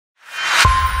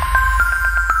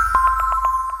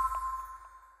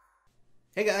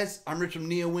Hey guys, I'm Rich from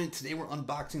NeoWin. Today we're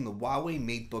unboxing the Huawei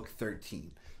MateBook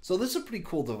 13. So this is a pretty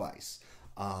cool device,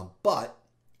 but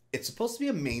it's supposed to be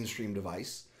a mainstream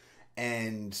device,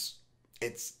 and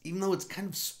even though it's kind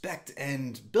of spec'd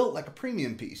and built like a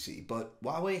premium PC, but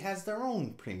Huawei has their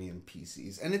own premium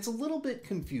PCs, and it's a little bit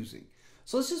confusing.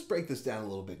 So let's just break this down a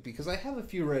little bit because I have a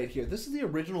few right here. This is the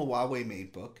original Huawei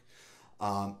MateBook.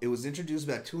 It was introduced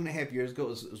about 2.5 years ago.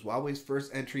 It was Huawei's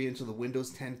first entry into the Windows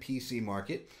 10 PC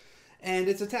market. And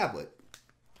it's a tablet.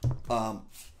 Got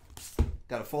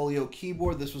a folio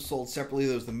keyboard. This was sold separately.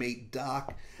 There was the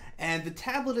MateDock. And the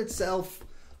tablet itself,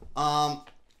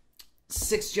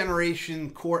 6th generation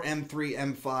Core M3,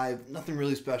 M5. Nothing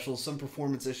really special. Some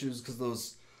performance issues because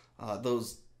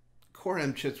those Core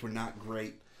M chips were not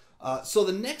great. So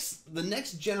the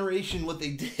next generation, what they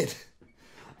did,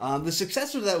 the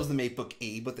successor to that was the MateBook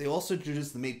E, but they also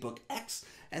introduced the MateBook X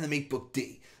and the MateBook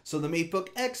D. So the MateBook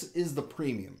X is the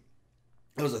premium.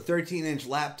 It was a 13-inch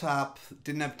laptop,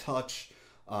 didn't have touch,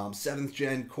 7th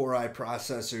gen Core i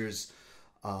processors,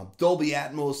 Dolby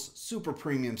Atmos, super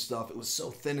premium stuff. It was so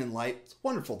thin and light. It's a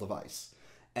wonderful device.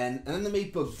 And then the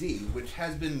MateBook D, which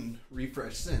has been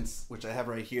refreshed since, which I have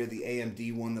right here, the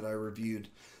AMD one that I reviewed.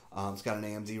 It's got an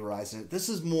AMD Ryzen. This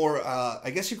is more,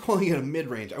 I guess you're calling it a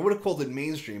mid-range. I would have called it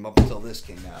mainstream up until this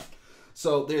came out.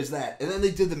 So there's that. And then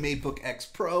they did the MateBook X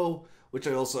Pro, which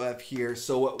I also have here.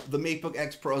 So the MateBook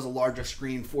X Pro is a larger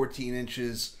screen, 14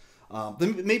 inches. The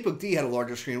MateBook D had a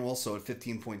larger screen also at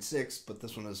 15.6, but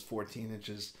this one is 14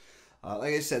 inches.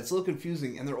 Like I said, it's a little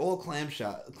confusing, and they're all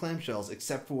clamshells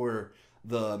except for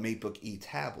the MateBook E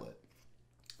tablet.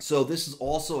 So this is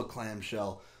also a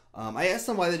clamshell. I asked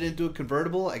them why they didn't do a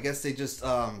convertible. I guess they're just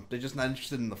not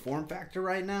interested in the form factor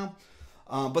right now.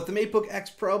 But the MateBook X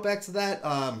Pro, back to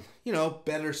that, you know,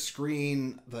 better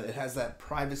screen. It has that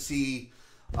privacy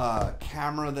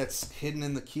camera that's hidden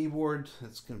in the keyboard.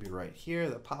 It's going to be right here.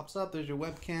 That pops up. There's your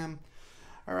webcam.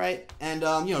 All right. And,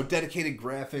 you know, dedicated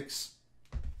graphics.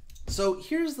 So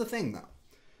here's the thing, though.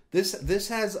 This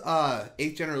has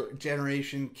 8th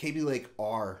generation Kaby Lake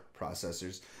R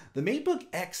processors. The MateBook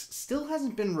X still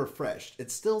hasn't been refreshed.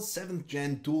 It's still 7th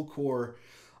gen dual core.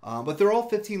 But they're all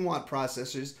 15-watt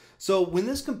processors. So when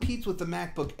this competes with the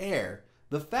MacBook Air,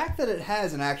 the fact that it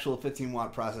has an actual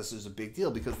 15-watt processor is a big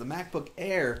deal because the MacBook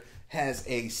Air has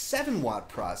a 7-watt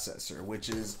processor, which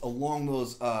is along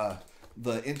those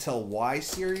the Intel Y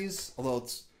series, although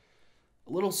it's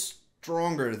a little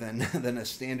stronger than a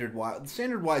standard Y. The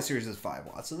standard Y series is 5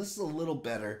 watts, so this is a little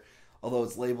better, although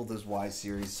it's labeled as Y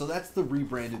series. So that's the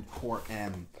rebranded Core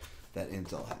M that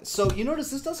Intel has. So you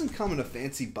notice this doesn't come in a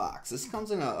fancy box. This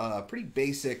comes in a pretty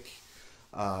basic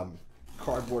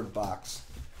cardboard box,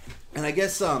 and I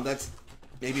guess that's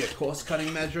maybe a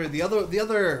cost-cutting measure. The other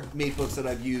MateBooks that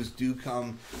I've used do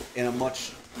come in a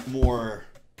much more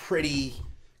pretty,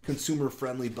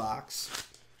 consumer-friendly box.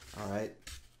 All right,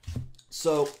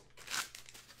 so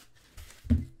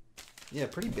yeah,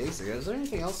 pretty basic. Is there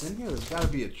anything else in here? There's got to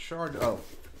be a charger. Oh,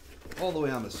 all the way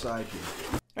on the side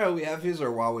here. All right, we have here's our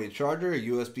Huawei charger, a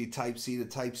USB Type-C to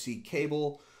Type-C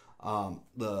cable,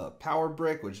 the power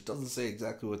brick, which doesn't say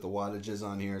exactly what the wattage is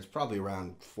on here. It's probably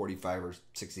around 45 or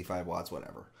 65 watts,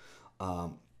 whatever.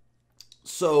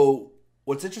 So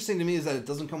what's interesting to me is that it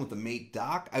doesn't come with the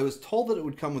MateDock. I was told that it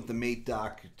would come with the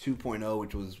MateDock 2.0,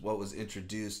 which was what was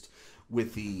introduced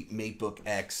with the MateBook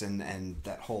X and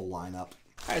that whole lineup.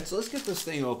 All right, so let's get this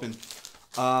thing open.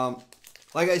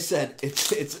 Like I said,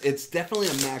 it's definitely a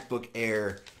MacBook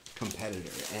Air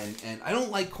competitor, and I don't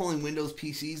like calling Windows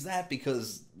PCs that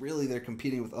because really they're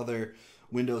competing with other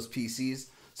Windows PCs.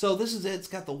 So this is it. It's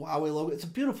got the Huawei logo. It's a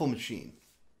beautiful machine.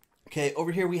 Okay,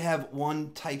 over here we have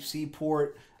one Type-C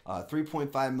port,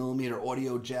 3.5 millimeter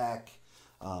audio jack,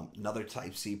 another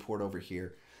Type-C port over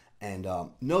here, and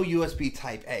no USB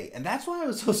Type-A. And that's why I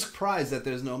was so surprised that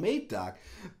there's no MateDock,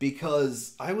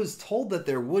 because I was told that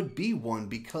there would be one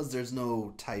because there's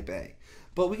no Type-A.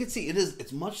 But we can see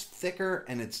it's much thicker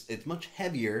and it's much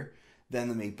heavier than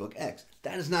the MateBook X.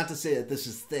 That is not to say that this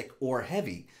is thick or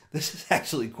heavy. This is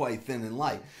actually quite thin and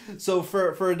light. So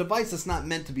for a device that's not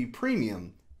meant to be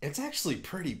premium, it's actually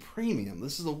pretty premium.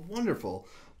 This is a wonderful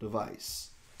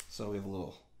device. So we have a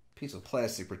little piece of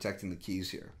plastic protecting the keys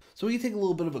here. So we can take a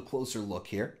little bit of a closer look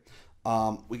here.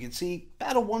 We can see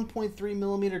about a 1.3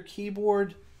 millimeter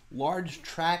keyboard, large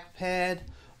trackpad.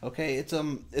 Okay, it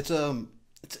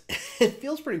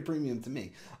feels pretty premium to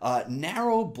me.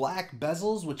 Narrow black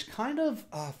bezels, which kind of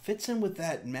fits in with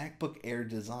that MacBook Air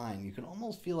design. You can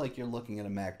almost feel like you're looking at a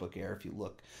MacBook Air if you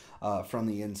look from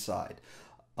the inside.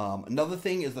 Another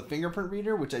thing is the fingerprint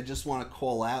reader, which I just want to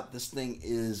call out. This thing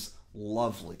is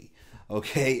lovely.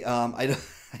 Okay, I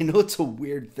know it's a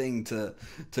weird thing to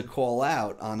call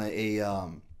out on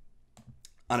a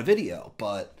video,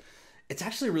 but it's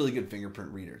actually a really good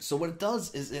fingerprint reader. So what it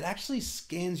does is it actually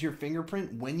scans your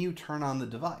fingerprint when you turn on the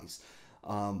device,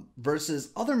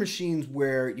 versus other machines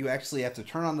where you actually have to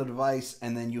turn on the device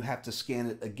and then you have to scan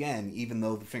it again, even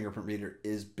though the fingerprint reader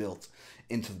is built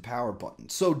into the power button.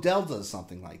 So Dell does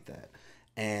something like that.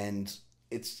 And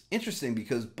it's interesting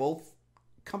because both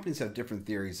companies have different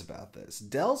theories about this.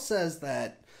 Dell says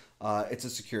that it's a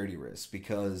security risk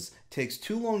because it takes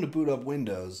too long to boot up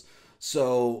Windows.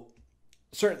 So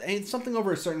something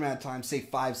over a certain amount of time, say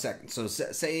 5 seconds. So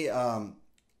say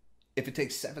if it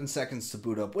takes 7 seconds to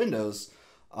boot up Windows,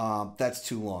 that's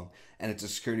too long, and it's a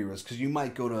security risk because you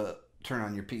might go to turn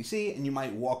on your PC and you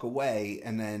might walk away,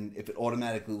 and then if it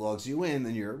automatically logs you in,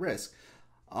 then you're at risk.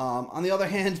 On the other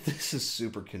hand, this is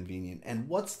super convenient. And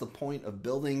what's the point of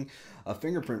building a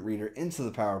fingerprint reader into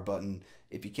the power button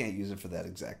if you can't use it for that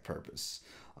exact purpose?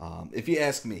 If you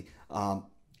ask me,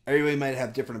 everybody might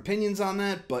have different opinions on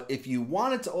that, but if you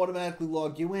want it to automatically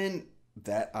log you in,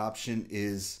 that option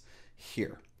is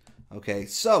here. Okay,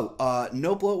 so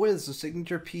no bloatware. This is a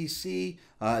signature PC.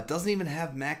 It doesn't even have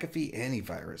McAfee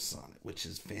antivirus on it, which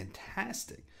is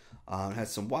fantastic. It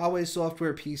has some Huawei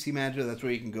software, PC Manager. That's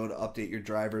where you can go to update your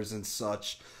drivers and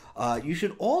such. You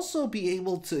should also be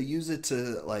able to use it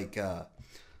to like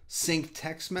sync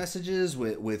text messages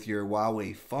with your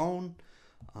Huawei phone.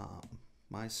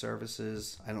 My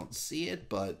services, I don't see it,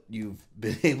 but you've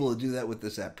been able to do that with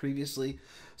this app previously.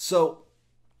 So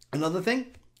another thing,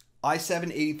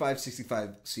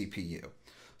 i7-8565 CPU.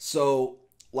 So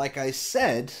like I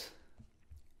said,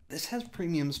 this has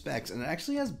premium specs, and it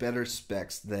actually has better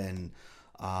specs than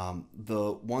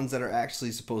the ones that are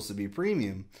actually supposed to be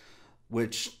premium,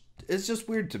 which is just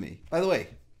weird to me. By the way,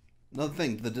 another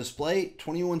thing, the display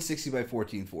 2160 by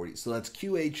 1440, so that's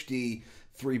QHD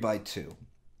 3x2.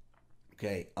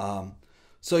 Okay,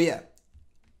 so yeah,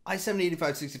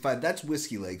 i7-8565, that's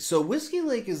Whiskey Lake. So Whiskey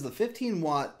Lake is the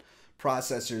 15-watt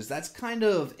processors. That's kind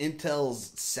of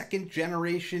Intel's 2nd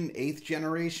generation, 8th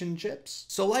generation chips.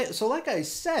 So like I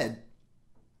said,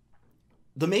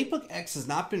 the MateBook X has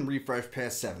not been refreshed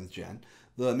past 7th gen.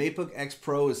 The MateBook X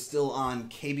Pro is still on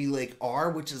Kaby Lake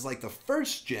R, which is like the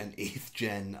 1st gen, 8th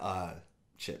gen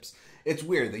chips. It's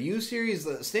weird. The U series,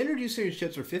 the standard U series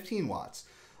chips are 15 watts.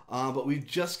 But we've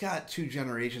just got 2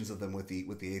 generations of them with the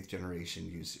 8th generation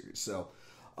U series. So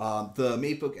the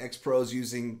MateBook X Pro is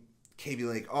using Kaby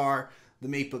Lake R. The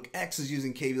MateBook X is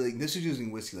using Kaby Lake. This is using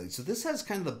Whiskey Lake. So this has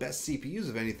kind of the best CPUs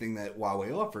of anything that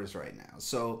Huawei offers right now.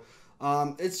 So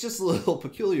it's just a little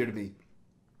peculiar to me.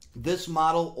 This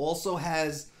model also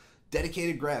has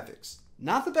dedicated graphics.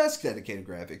 Not the best dedicated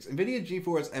graphics. NVIDIA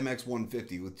GeForce MX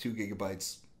 150 with 2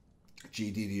 gigabytes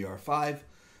GDDR5.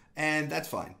 And that's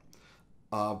fine.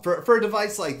 For a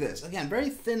device like this, again,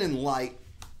 very thin and light,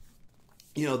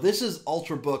 you know, this is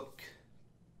Ultrabook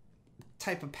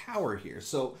type of power here.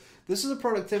 So this is a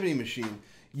productivity machine.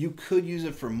 You could use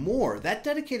it for more. That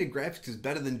dedicated graphics is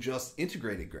better than just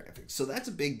integrated graphics. So that's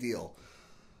a big deal.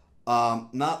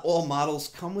 Not all models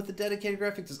come with the dedicated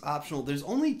graphics. It's optional. There's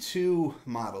only 2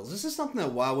 models. This is something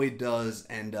that Huawei does,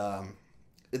 and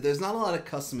there's not a lot of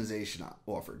customization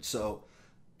offered. So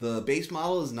the base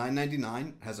model is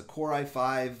 $999, has a Core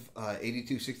i5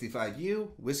 8265U,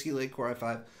 Whiskey Lake Core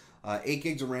i5, 8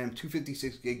 gigs of RAM,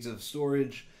 256 gigs of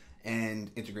storage, and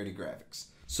integrated graphics.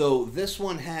 So this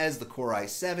one has the Core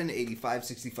i7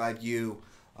 8565U,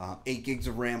 8 gigs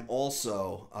of RAM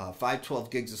also, 512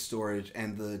 gigs of storage,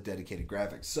 and the dedicated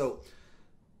graphics. So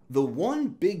the one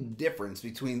big difference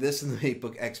between this and the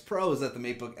MateBook X Pro is that the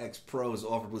MateBook X Pro is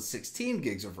offered with 16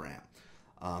 gigs of RAM.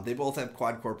 They both have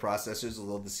quad-core processors,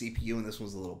 although the CPU in this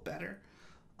one's a little better.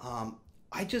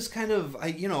 I just kind of,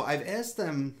 I've asked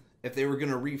them if they were going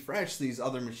to refresh these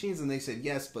other machines, and they said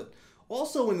yes, but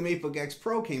also when the MateBook X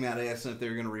Pro came out, I asked them if they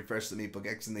were going to refresh the MateBook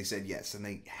X, and they said yes, and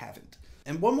they haven't.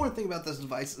 And one more thing about this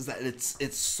device is that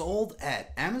it's sold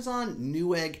at Amazon,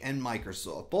 Newegg, and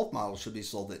Microsoft. Both models should be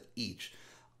sold at each.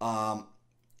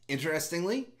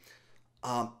 Interestingly,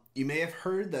 you may have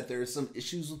heard that there are some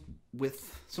issues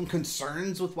with some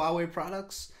concerns with Huawei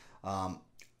products.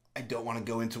 I don't want to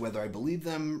go into whether I believe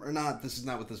them or not. This is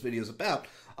not what this video is about.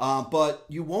 But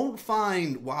you won't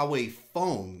find Huawei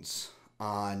phones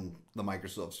on the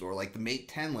Microsoft store. Like the Mate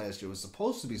 10 last year was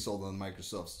supposed to be sold on the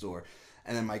Microsoft store,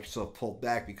 and then Microsoft pulled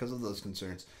back because of those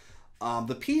concerns.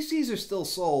 The PCs are still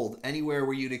sold anywhere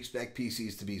where you'd expect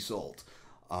PCs to be sold.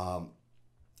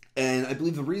 And I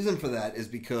believe the reason for that is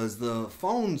because the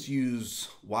phones use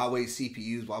Huawei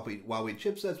CPUs, Huawei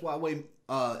chipsets, Huawei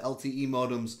LTE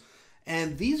modems,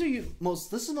 And this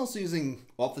is mostly using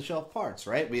off-the-shelf parts,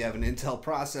 right? We have an Intel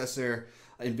processor,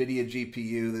 NVIDIA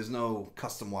GPU. There's no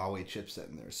custom Huawei chipset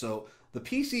in there. So the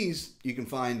PCs you can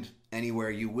find anywhere.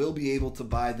 You will be able to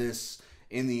buy this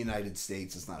in the United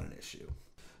States. It's not an issue.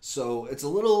 So it's a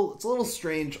little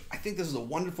strange. I think this is a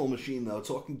wonderful machine, though.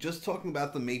 Talking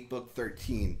about the MateBook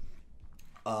 13.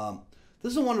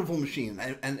 This is a wonderful machine,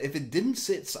 and if it didn't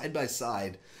sit side by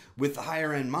side with the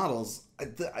higher end models,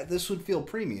 this would feel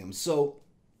premium. So,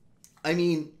 I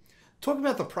mean, talking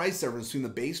about the price difference between the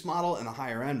base model and the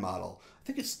higher end model, I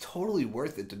think it's totally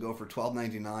worth it to go for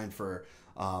 $12.99 for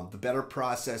the better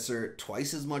processor,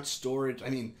 twice as much storage. I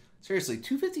mean, seriously,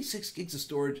 256 gigs of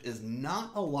storage is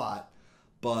not a lot,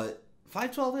 but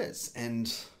 512 is,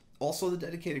 and also the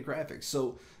dedicated graphics.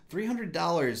 So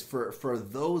 $300 for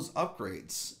those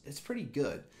upgrades, it's pretty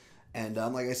good. And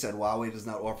like I said, Huawei does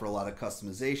not offer a lot of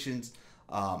customizations.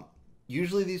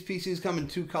 Usually these PCs come in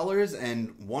two colors,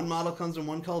 and one model comes in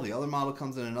one color, the other model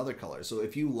comes in another color. So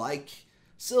if you like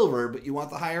silver, but you want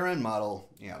the higher end model,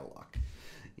 you out of luck.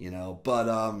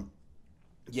 But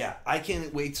yeah, I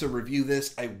can't wait to review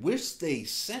this. I wish they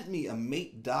sent me a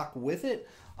MateDock with it.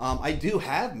 I do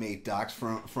have MateDocks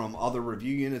from other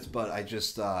review units, but I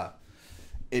just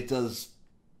it does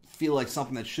feel like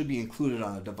something that should be included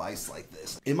on a device like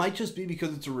this. It might just be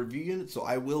because it's a review unit, so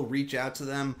I will reach out to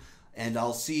them and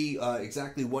I'll see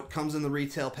exactly what comes in the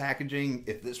retail packaging.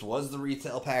 If this was the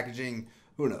retail packaging,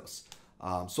 who knows?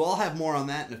 So I'll have more on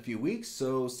that in a few weeks,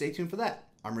 so stay tuned for that.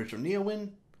 I'm Rich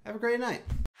O'Neowin. Have a great night.